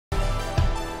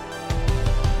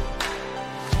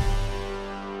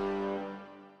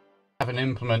have an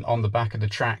implement on the back of the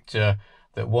tractor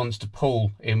that wants to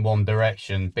pull in one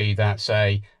direction, be that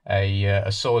say a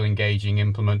soil engaging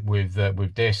implement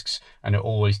with discs, and it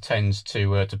always tends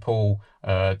to pull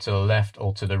to the left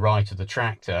or to the right of the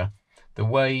tractor, the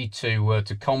way to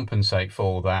compensate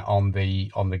for that on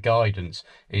the guidance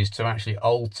is to actually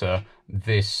alter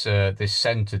this this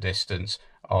center distance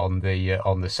on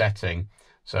the setting.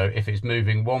 So if it's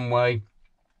moving one way,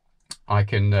 I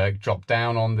can drop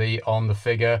down on the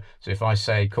figure. So if I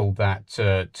say call that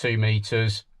 2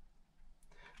 meters,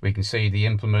 we can see the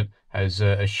implement has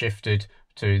shifted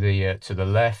to the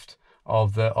left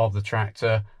of the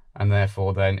tractor, and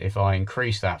therefore then if I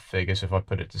increase that figure, so if I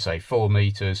put it to say 4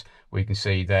 meters, we can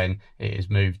see then it has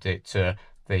moved it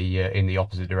in the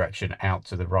opposite direction out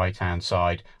to the right hand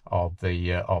side of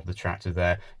the tractor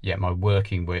there, yet my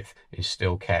working width is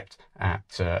still kept at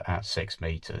 6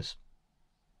 meters.